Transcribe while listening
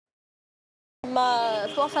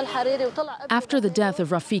After the death of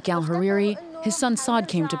Rafiq al-Hariri, his son Saad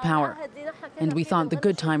came to power, and we thought the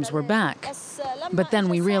good times were back. But then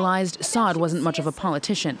we realized Saad wasn't much of a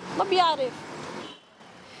politician.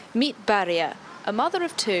 Meet Baria, a mother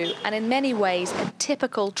of two and in many ways a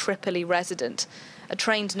typical Tripoli resident. A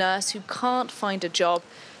trained nurse who can't find a job.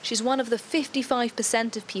 She's one of the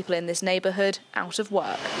 55% of people in this neighborhood out of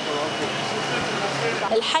work.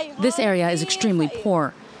 This area is extremely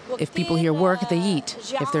poor. If people here work, they eat.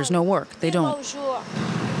 If there's no work, they don't.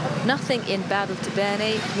 Nothing in Bab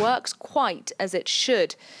el-Tabani works quite as it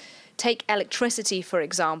should. Take electricity, for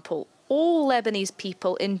example. All Lebanese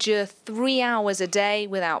people endure 3 hours a day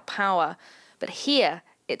without power. But here,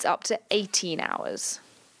 it's up to 18 hours.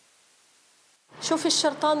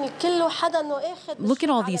 Look at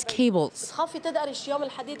all these cables.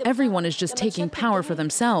 Everyone is just taking power for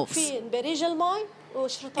themselves.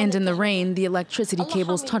 And in the rain, the electricity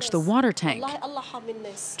cables touch the water tank.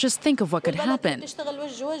 Just think of what could happen.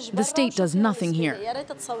 The state does nothing here.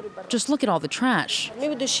 Just look at all the trash.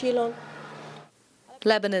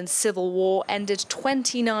 Lebanon's civil war ended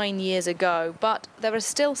 29 years ago, but there are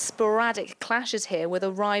still sporadic clashes here with a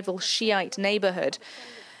rival Shiite neighborhood.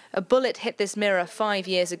 A bullet hit this mirror 5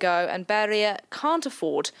 years ago, and Baria can't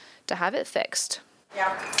afford to have it fixed.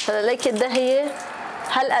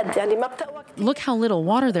 Look how little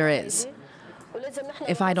water there is.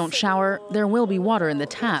 If I don't shower, there will be water in the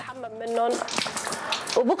tap.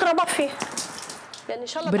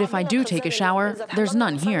 But if I do take a shower, there's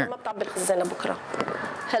none here.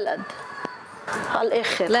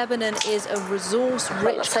 Lebanon is a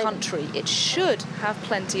resource-rich country. It should have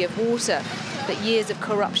plenty of water. But years of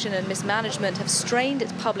corruption and mismanagement have strained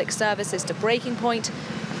its public services to breaking point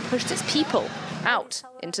and pushed its people out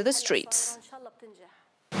into the streets.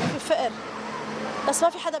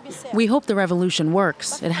 We hope the revolution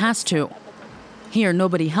works. It has to. Here,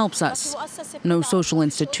 nobody helps us. No social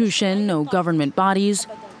institution, no government bodies.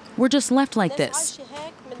 We're just left like this.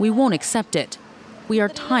 We won't accept it. We are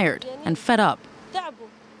tired and fed up.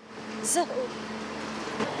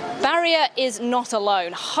 Baria is not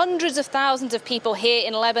alone. Hundreds of thousands of people here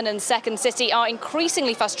in Lebanon's second city are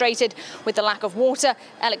increasingly frustrated with the lack of water,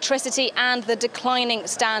 electricity and the declining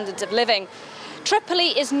standards of living.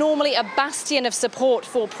 Tripoli is normally a bastion of support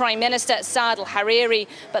for Prime Minister Saad al-Hariri,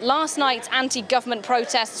 but last night's anti-government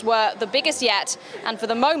protests were the biggest yet, and for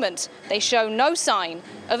the moment, they show no sign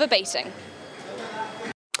of abating.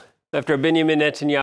 After Benjamin Netanyahu